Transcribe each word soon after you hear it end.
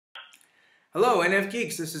Hello, NF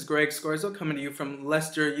Geeks. This is Greg Scorzo coming to you from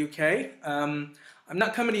Leicester, UK. I'm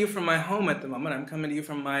not coming to you from my home at the moment. I'm coming to you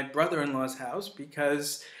from my brother-in-law's house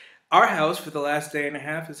because our house for the last day and a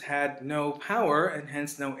half has had no power and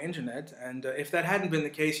hence no internet. And if that hadn't been the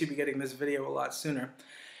case, you'd be getting this video a lot sooner.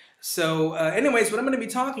 So anyways, what I'm going to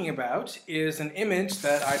be talking about is an image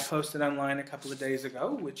that I posted online a couple of days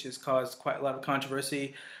ago, which has caused quite a lot of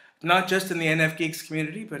controversy, not just in the NF Geeks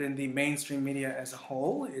community, but in the mainstream media as a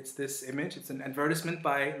whole. It's this image. It's an advertisement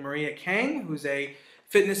by Maria Kang, who's a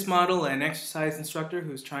fitness model and exercise instructor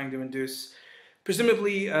who's trying to induce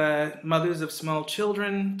presumably mothers of small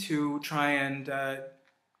children to try and,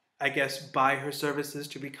 I guess, buy her services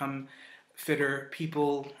to become fitter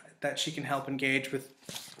people that she can help engage with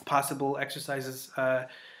possible exercises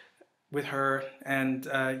with her and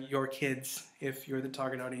your kids if you're the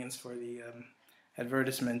target audience for the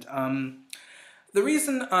advertisement. The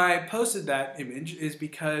reason I posted that image is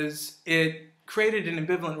because it created an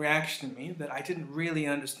ambivalent reaction in me that I didn't really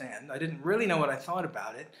understand. I didn't really know what I thought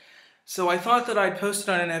about it. So I thought that I'd post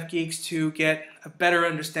it on NF Geeks to get a better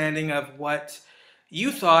understanding of what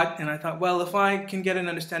you thought, and I thought, well, if I can get an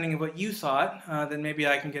understanding of what you thought, then maybe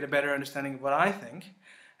I can get a better understanding of what I think.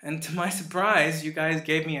 And to my surprise, you guys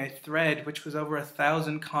gave me a thread which was over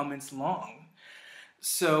 1,000 comments long.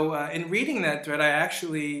 So in reading that thread, I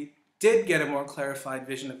actually did get a more clarified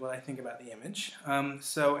vision of what I think about the image.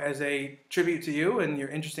 So as a tribute to you and your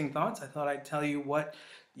interesting thoughts, I thought I'd tell you what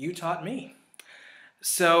you taught me.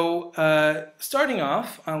 So starting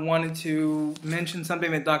off, I wanted to mention something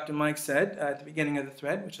that Dr. Mike said at the beginning of the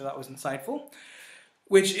thread, which I thought was insightful,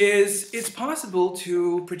 which is it's possible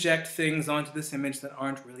to project things onto this image that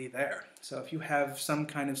aren't really there. So if you have some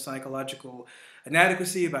kind of psychological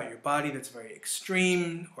inadequacy about your body that's very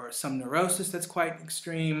extreme, or some neurosis that's quite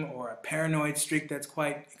extreme, or a paranoid streak that's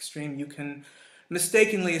quite extreme, you can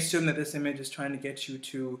mistakenly assume that this image is trying to get you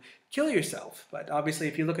to kill yourself. But obviously,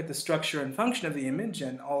 if you look at the structure and function of the image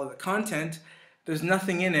and all of the content, there's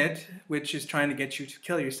nothing in it which is trying to get you to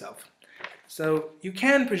kill yourself. So you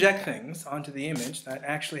can project things onto the image that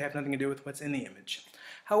actually have nothing to do with what's in the image.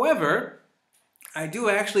 However, I do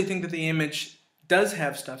actually think that the image does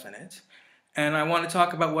have stuff in it, and I want to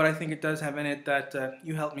talk about what I think it does have in it that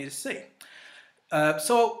you helped me to see.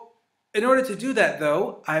 So in order to do that,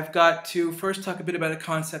 though, I've got to first talk a bit about a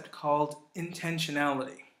concept called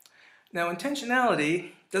intentionality. Now, intentionality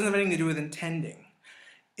doesn't have anything to do with intending.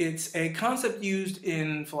 It's a concept used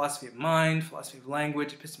in philosophy of mind, philosophy of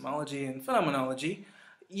language, epistemology, and phenomenology,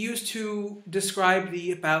 used to describe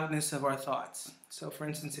the aboutness of our thoughts. So, for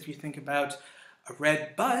instance, if you think about a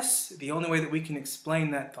red bus, the only way that we can explain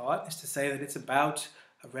that thought is to say that it's about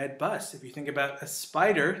a red bus. If you think about a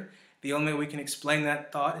spider, the only way we can explain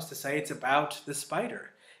that thought is to say it's about the spider.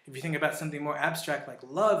 If you think about something more abstract like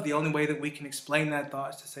love, the only way that we can explain that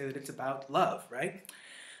thought is to say that it's about love, right?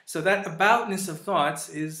 So that aboutness of thoughts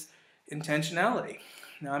is intentionality.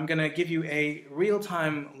 Now I'm going to give you a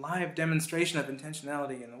real-time live demonstration of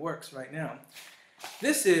intentionality in the works right now.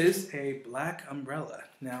 This is a black umbrella.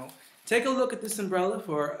 Now take a look at this umbrella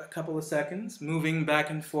for a couple of seconds, moving back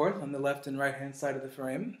and forth on the left and right hand side of the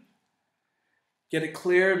frame. Get a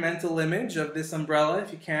clear mental image of this umbrella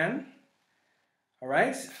if you can. All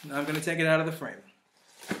right, now I'm going to take it out of the frame.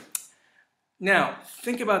 Now,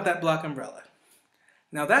 think about that black umbrella.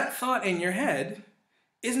 Now that thought in your head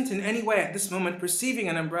isn't in any way at this moment perceiving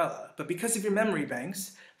an umbrella, but because of your memory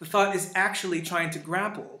banks, the thought is actually trying to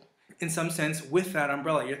grapple, in some sense, with that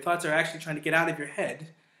umbrella. Your thoughts are actually trying to get out of your head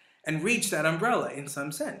and reach that umbrella in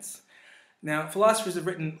some sense. Now, philosophers have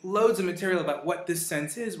written loads of material about what this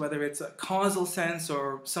sense is, whether it's a causal sense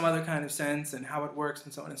or some other kind of sense and how it works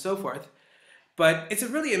and so on and so forth. But it's a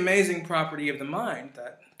really amazing property of the mind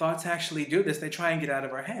that thoughts actually do this. They try and get out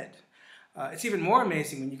of our head. It's even more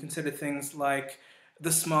amazing when you consider things like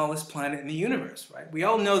the smallest planet in the universe, right? We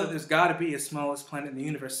all know that there's got to be a smallest planet in the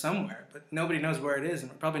universe somewhere, but nobody knows where it is, and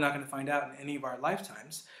we're probably not going to find out in any of our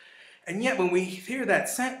lifetimes. And yet when we hear that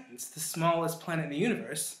sentence, the smallest planet in the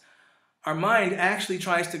universe, our mind actually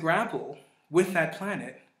tries to grapple with that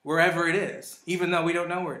planet wherever it is, even though we don't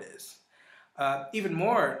know where it is. Even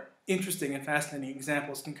more interesting and fascinating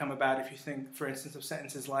examples can come about if you think, for instance, of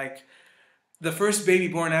sentences like the first baby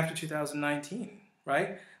born after 2019,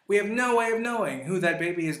 right? We have no way of knowing who that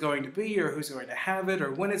baby is going to be or who's going to have it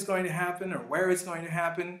or when it's going to happen or where it's going to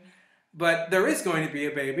happen. But there is going to be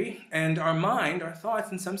a baby, and our mind, our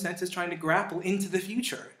thoughts in some sense, is trying to grapple into the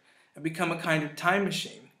future and become a kind of time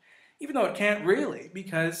machine, even though it can't really,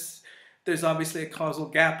 because there's obviously a causal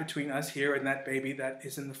gap between us here and that baby that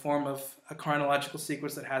is in the form of a chronological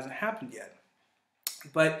sequence that hasn't happened yet.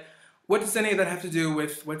 But what does any of that have to do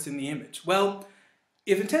with what's in the image? Well,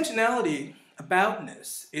 if intentionality,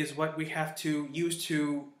 aboutness, is what we have to use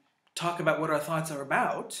to talk about what our thoughts are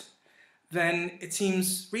about, then it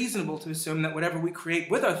seems reasonable to assume that whatever we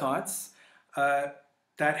create with our thoughts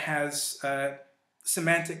that has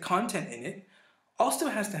semantic content in it also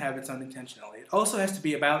has to have its own intentionality. It also has to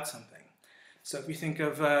be about something. So if you think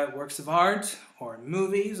of works of art, or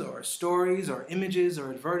movies, or stories, or images,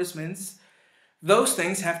 or advertisements, those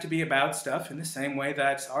things have to be about stuff in the same way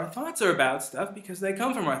that our thoughts are about stuff because they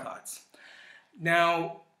come from our thoughts.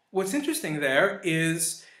 Now, what's interesting there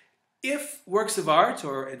is if works of art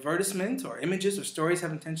or advertisement or images or stories have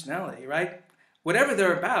intentionality, right? Whatever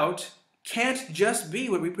they're about can't just be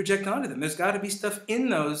what we project onto them. There's got to be stuff in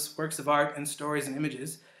those works of art and stories and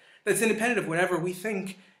images that's independent of whatever we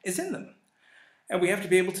think is in them. And we have to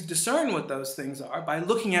be able to discern what those things are by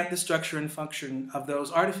looking at the structure and function of those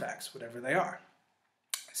artifacts, whatever they are.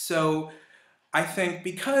 So I think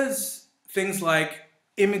because things like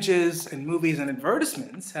images and movies and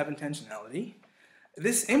advertisements have intentionality,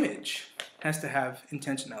 this image has to have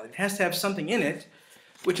intentionality. It has to have something in it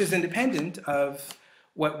which is independent of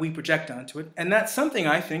what we project onto it. And that something,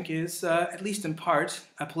 I think, is, at least in part,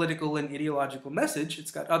 a political and ideological message.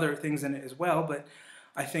 It's got other things in it as well, but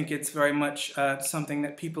I think it's very much something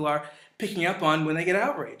that people are picking up on when they get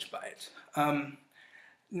outraged by it.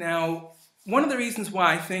 Now, one of the reasons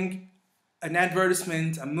why I think an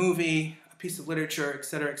advertisement, a movie, a piece of literature,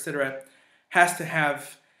 etc., has to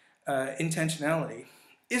have intentionality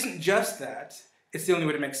isn't just that it's the only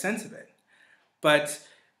way to make sense of it, but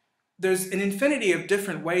there's an infinity of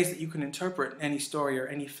different ways that you can interpret any story or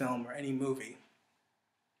any film or any movie.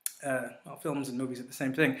 Well, films and movies are the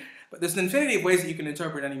same thing, but there's an infinity of ways that you can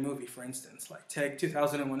interpret any movie, for instance, like take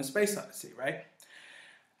 2001: A Space Odyssey, right?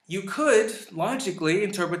 You could logically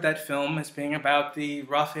interpret that film as being about the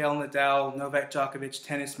Rafael Nadal-Novak Djokovic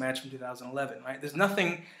tennis match from 2011, right? There's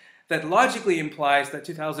nothing that logically implies that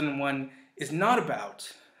 2001 is not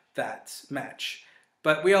about that match.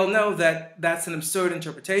 But we all know that that's an absurd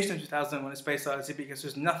interpretation of 2001: A Space Odyssey because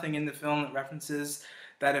there's nothing in the film that references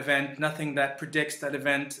that event, nothing that predicts that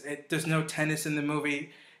event. There's no tennis in the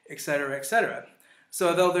movie, etc., etc. So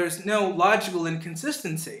although there's no logical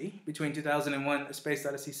inconsistency between 2001: A Space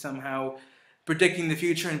Odyssey somehow predicting the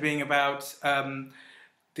future and being about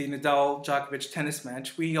the Nadal-Djokovic tennis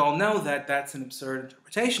match, we all know that that's an absurd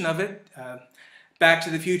interpretation of it. Back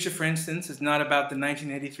to the Future, for instance, is not about the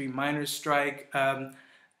 1983 miners' strike.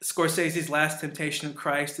 Scorsese's Last Temptation of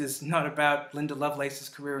Christ is not about Linda Lovelace's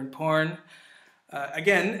career in porn.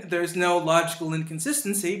 Again, there's no logical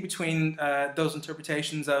inconsistency between those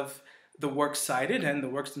interpretations of the works cited and the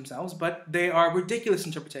works themselves, but they are ridiculous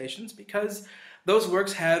interpretations because those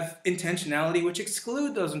works have intentionality which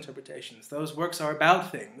exclude those interpretations. Those works are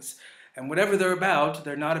about things, and whatever they're about,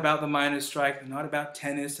 they're not about the miners' strike, they're not about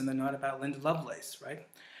tennis, and they're not about Linda Lovelace, right?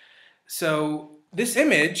 So this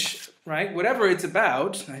image, right, whatever it's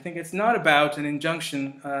about, I think it's not about an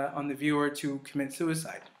injunction on the viewer to commit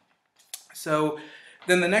suicide. So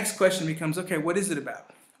then the next question becomes, okay, what is it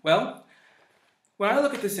about? Well, when I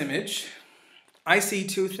look at this image, I see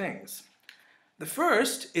two things. The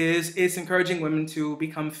first is it's encouraging women to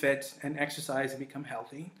become fit and exercise and become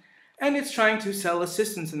healthy. And it's trying to sell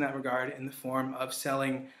assistance in that regard in the form of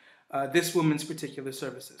selling this woman's particular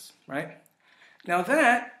services, right? Now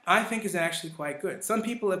that, I think, is actually quite good. Some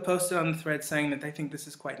people have posted on the thread saying that they think this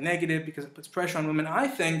is quite negative because it puts pressure on women. I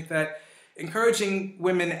think that encouraging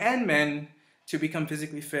women and men to become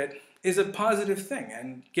physically fit is a positive thing.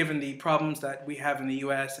 And given the problems that we have in the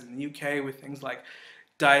US and in the UK with things like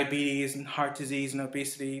diabetes and heart disease and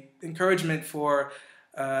obesity, encouragement for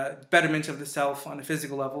betterment of the self on a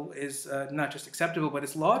physical level is not just acceptable, but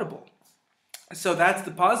it's laudable. So that's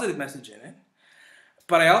the positive message in it.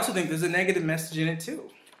 But I also think there's a negative message in it too.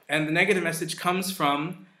 And the negative message comes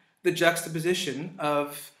from the juxtaposition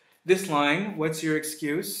of this line, what's your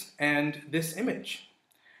excuse, and this image.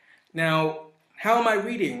 Now, how am I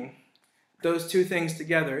reading those two things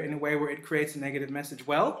together in a way where it creates a negative message?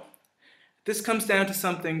 Well, this comes down to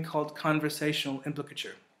something called conversational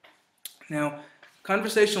implicature. Now,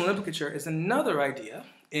 conversational implicature is another idea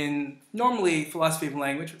in normally philosophy of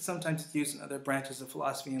language, but sometimes it's used in other branches of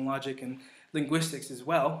philosophy and logic and linguistics as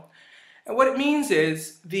well. And what it means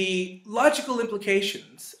is the logical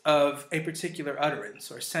implications of a particular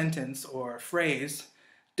utterance or sentence or phrase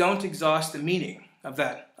don't exhaust the meaning of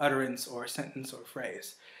that utterance or sentence or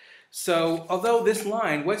phrase. So although this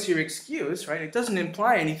line, what's your excuse, right, it doesn't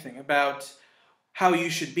imply anything about how you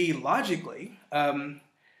should be logically,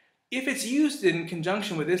 if it's used in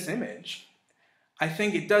conjunction with this image, I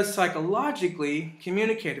think it does psychologically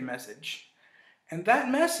communicate a message. And that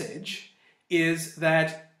message is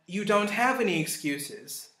that you don't have any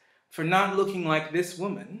excuses for not looking like this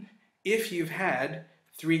woman if you've had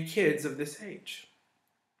 3 kids of this age.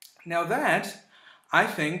 Now that, I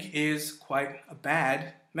think, is quite a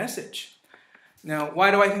bad message. Now,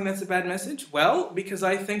 why do I think that's a bad message? Well, because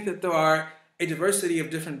I think that there are a diversity of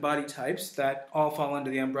different body types that all fall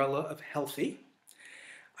under the umbrella of healthy.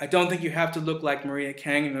 I don't think you have to look like Maria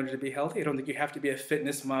Kang in order to be healthy. I don't think you have to be a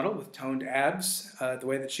fitness model with toned abs the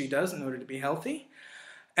way that she does in order to be healthy.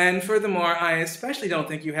 And furthermore, I especially don't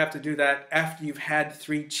think you have to do that after you've had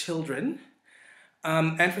 3 children.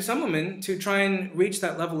 And for some women, to try and reach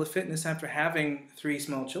that level of fitness after having 3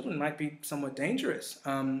 small children might be somewhat dangerous.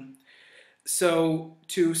 So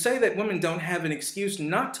to say that women don't have an excuse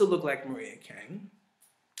not to look like Maria Kang,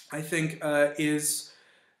 I think is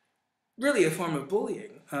really a form of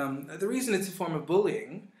bullying. The reason it's a form of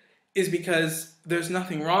bullying is because there's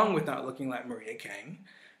nothing wrong with not looking like Maria Kang.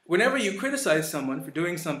 Whenever you criticize someone for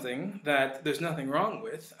doing something that there's nothing wrong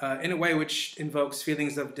with, in a way which invokes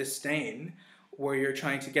feelings of disdain, where you're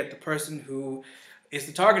trying to get the person who is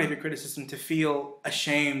the target of your criticism to feel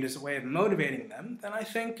ashamed as a way of motivating them, then I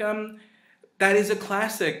think that is a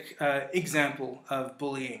classic example of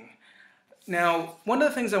bullying. Now, one of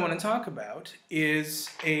the things I want to talk about is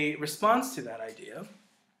a response to that idea,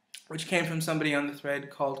 which came from somebody on the thread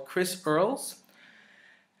called Chris Earls.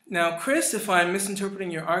 Now, Chris, if I'm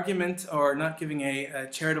misinterpreting your argument or not giving a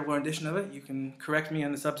charitable rendition of it, you can correct me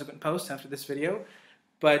on the subsequent post after this video.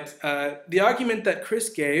 But the argument that Chris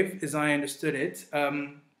gave, as I understood it,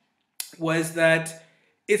 was that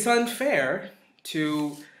it's unfair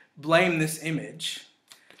to blame this image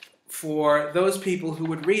for those people who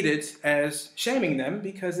would read it as shaming them,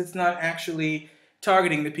 because it's not actually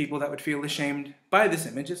targeting the people that would feel ashamed by this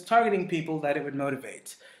image. It's targeting people that it would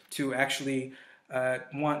motivate to actually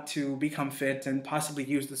want to become fit and possibly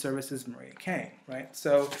use the services of Maria Kang, right?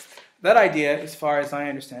 So that idea, as far as I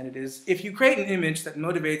understand it, is if you create an image that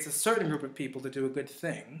motivates a certain group of people to do a good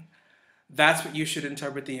thing, that's what you should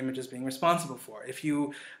interpret the image as being responsible for. If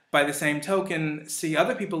you, by the same token, see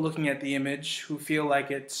other people looking at the image who feel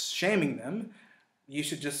like it's shaming them, you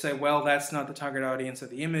should just say, well, that's not the target audience of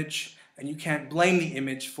the image, and you can't blame the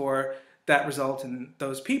image for that result in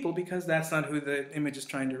those people because that's not who the image is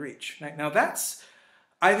trying to reach. Right? Now that's,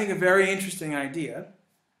 I think, a very interesting idea.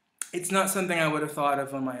 It's not something I would have thought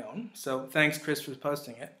of on my own, so thanks, Chris, for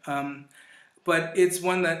posting it. But it's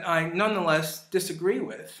one that I nonetheless disagree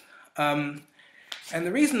with. And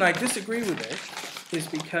the reason I disagree with it is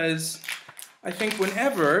because I think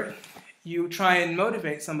whenever you try and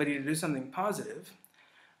motivate somebody to do something positive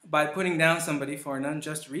by putting down somebody for an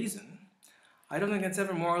unjust reason, I don't think that's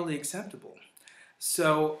ever morally acceptable.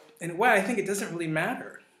 So in a way, I think it doesn't really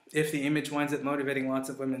matter if the image winds up motivating lots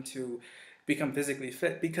of women to become physically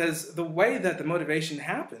fit, because the way that the motivation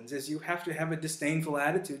happens is you have to have a disdainful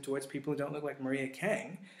attitude towards people who don't look like Maria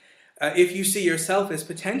Kang. If you see yourself as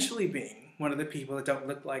potentially being one of the people that don't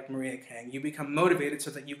look like Maria Kang, you become motivated so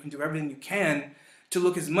that you can do everything you can to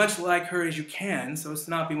look as much like her as you can, so as to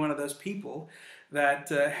not be one of those people that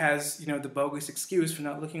has, the bogus excuse for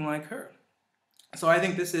not looking like her. So I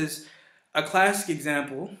think this is a classic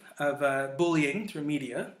example of bullying through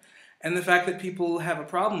media. And the fact that people have a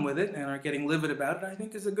problem with it and are getting livid about it, I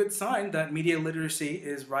think, is a good sign that media literacy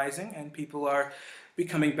is rising and people are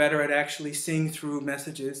becoming better at actually seeing through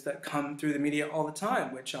messages that come through the media all the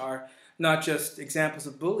time, which are not just examples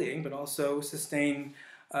of bullying, but also sustained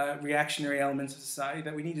reactionary elements of society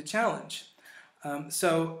that we need to challenge.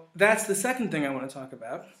 So that's the second thing I want to talk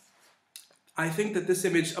about. I think that this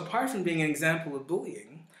image, apart from being an example of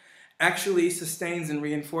bullying, actually sustains and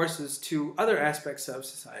reinforces 2 other aspects of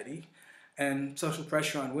society and social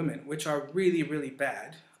pressure on women, which are really, really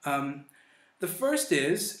bad. The first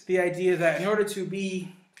is the idea that in order to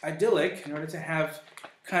be idyllic, in order to have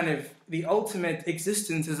kind of the ultimate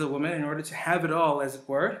existence as a woman, in order to have it all, as it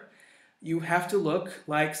were, you have to look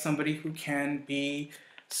like somebody who can be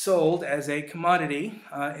sold as a commodity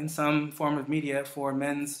in some form of media for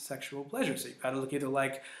men's sexual pleasure. So you've got to look either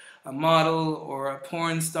like a model or a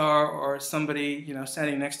porn star or somebody,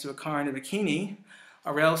 standing next to a car in a bikini,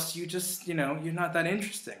 or else you just, you're not that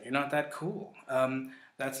interesting. You're not that cool.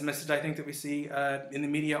 That's a message I think that we see in the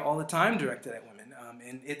media all the time directed at women.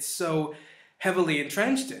 And it's so heavily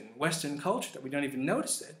entrenched in Western culture that we don't even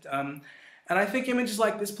notice it. And I think images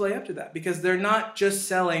like this play up to that because they're not just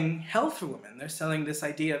selling health for women. They're selling this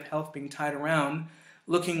idea of health being tied around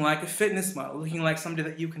looking like a fitness model, looking like somebody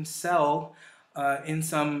that you can sell in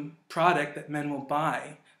some product that men will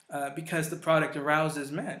buy because the product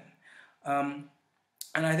arouses men.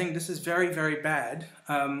 And I think this is very, very bad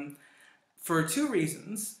for two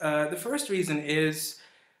reasons. The first reason is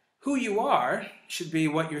who you are should be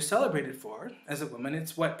what you're celebrated for as a woman.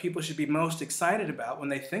 It's what people should be most excited about when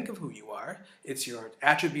they think of who you are. It's your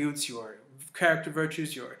attributes, your character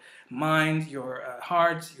virtues, your mind, your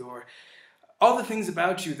heart, your all the things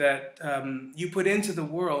about you that you put into the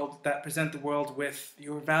world that present the world with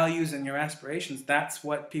your values and your aspirations. That's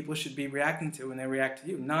what people should be reacting to when they react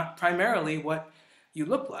to you, not primarily what you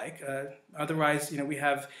look like. Otherwise, we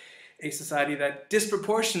have a society that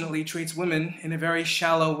disproportionately treats women in a very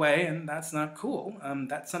shallow way, and that's not cool.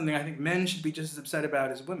 That's something I think men should be just as upset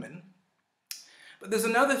about as women. But there's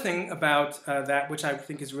another thing about that which I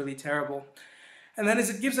think is really terrible, and that is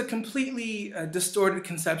it gives a completely distorted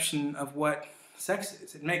conception of what sex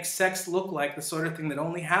is. It makes sex look like the sort of thing that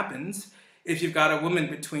only happens if you've got a woman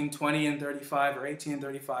between 20 and 35 or 18 and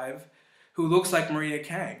 35 who looks like Maria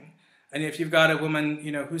Kang. And if you've got a woman,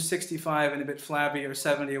 who's 65 and a bit flabby or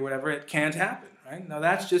 70 or whatever, it can't happen, right? Now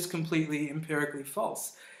that's just completely empirically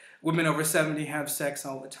false. Women over 70 have sex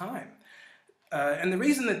all the time. And the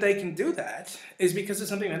reason that they can do that is because it's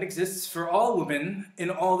something that exists for all women in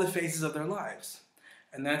all the phases of their lives.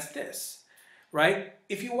 And that's this, right?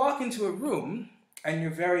 If you walk into a room and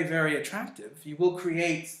you're very, very attractive, you will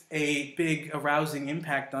create a big arousing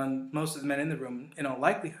impact on most of the men in the room in all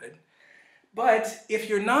likelihood. But if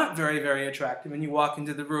you're not very, very attractive and you walk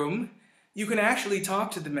into the room, you can actually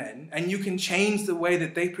talk to the men and you can change the way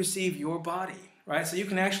that they perceive your body, right? So you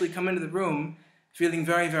can actually come into the room feeling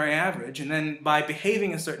very, very average, and then by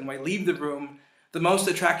behaving a certain way, leave the room the most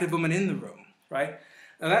attractive woman in the room, right?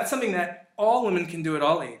 Now that's something that all women can do at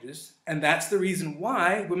all ages, and that's the reason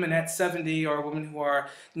why women at 70 or women who are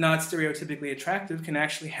not stereotypically attractive can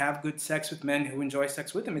actually have good sex with men who enjoy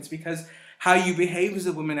sex with them. It's because how you behave as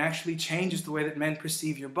a woman actually changes the way that men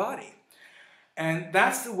perceive your body. And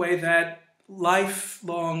that's the way that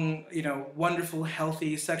lifelong, wonderful,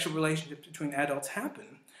 healthy sexual relationships between adults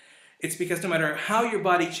happen. It's because no matter how your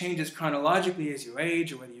body changes chronologically as you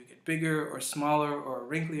age, or whether you get bigger or smaller or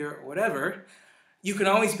wrinklier or whatever, you can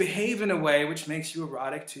always behave in a way which makes you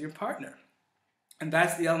erotic to your partner. And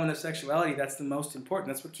that's the element of sexuality that's the most important.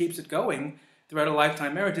 That's what keeps it going throughout a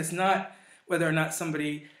lifetime marriage. It's not whether or not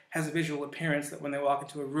somebody has a visual appearance that when they walk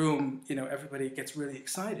into a room, everybody gets really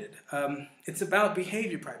excited. It's about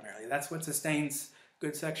behavior primarily. That's what sustains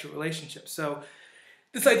good sexual relationships. So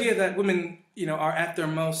this idea that women, are at their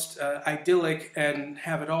most idyllic and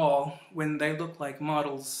have it all when they look like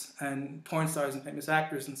models and porn stars and famous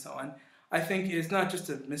actors and so on, I think is not just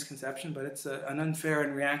a misconception, but it's an unfair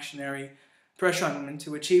and reactionary pressure on women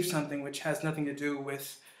to achieve something which has nothing to do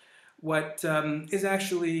with what is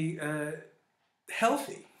actually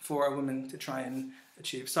healthy for a woman to try and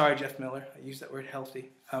achieve. Sorry, Jeff Miller, I used that word healthy.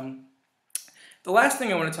 The last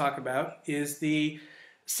thing I want to talk about is the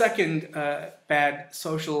second bad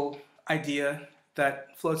social idea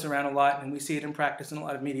that floats around a lot, and we see it in practice in a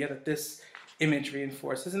lot of media, that this image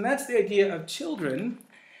reinforces, and that's the idea of children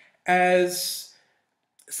as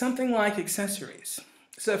something like accessories.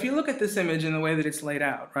 So if you look at this image in the way that it's laid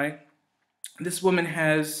out, right, this woman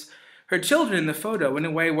has her children in the photo in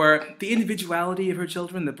a way where the individuality of her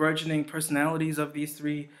children, the burgeoning personalities of these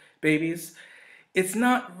three babies, it's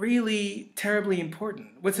not really terribly important.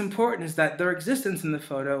 What's important is that their existence in the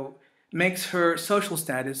photo makes her social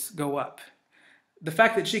status go up. The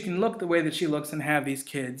fact that she can look the way that she looks and have these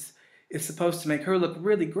kids is supposed to make her look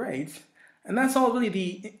really great, and that's all really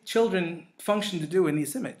the children function to do in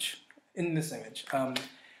this image.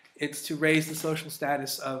 It's to raise the social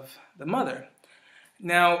status of the mother.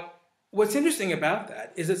 Now, what's interesting about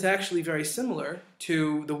that is it's actually very similar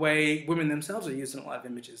to the way women themselves are used in a lot of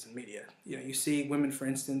images in media. You see women, for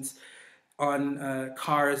instance, on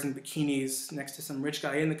cars and bikinis next to some rich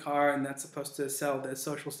guy in the car, and that's supposed to sell the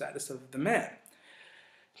social status of the man.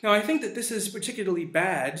 Now, I think that this is particularly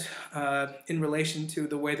bad in relation to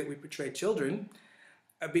the way that we portray children,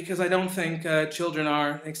 because I don't think children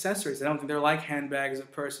are accessories. I don't think they're like handbags or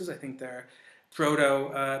purses. I think they're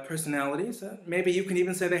proto-personalities. Maybe you can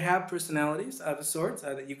even say they have personalities of a sort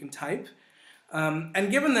that you can type. And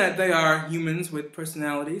given that they are humans with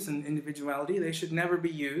personalities and individuality, they should never be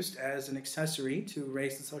used as an accessory to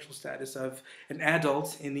raise the social status of an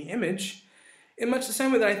adult in the image, in much the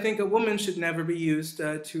same way that I think a woman should never be used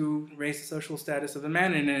to raise the social status of a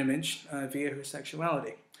man in an image via her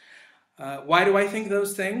sexuality. Why do I think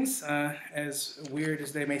those things, as weird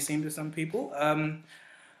as they may seem to some people?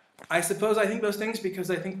 I suppose I think those things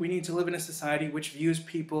because I think we need to live in a society which views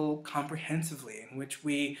people comprehensively, in which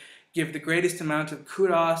we give the greatest amount of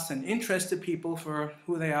kudos and interest to people for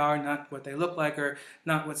who they are, not what they look like, or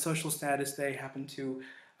not what social status they happen to,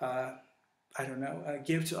 I don't know,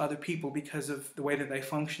 give to other people because of the way that they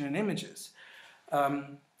function in images.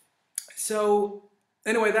 So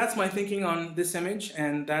anyway, that's my thinking on this image,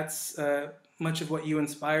 and that's much of what you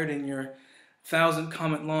inspired in your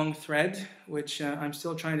 1,000-comment long thread, which I'm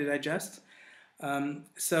still trying to digest.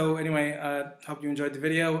 So anyway, hope you enjoyed the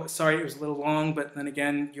video. Sorry it was a little long, but then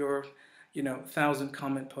again, your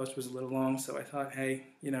 1,000-comment post was a little long, so I thought, hey,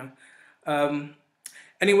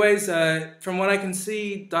 anyways, from what I can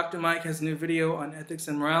see, Dr. Mike has a new video on ethics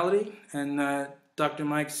and morality, and Dr.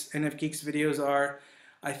 Mike's NF Geeks videos are,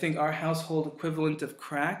 I think, our household equivalent of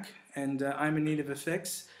crack, and I'm in need of a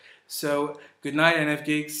fix. So good night, NF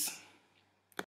Geeks.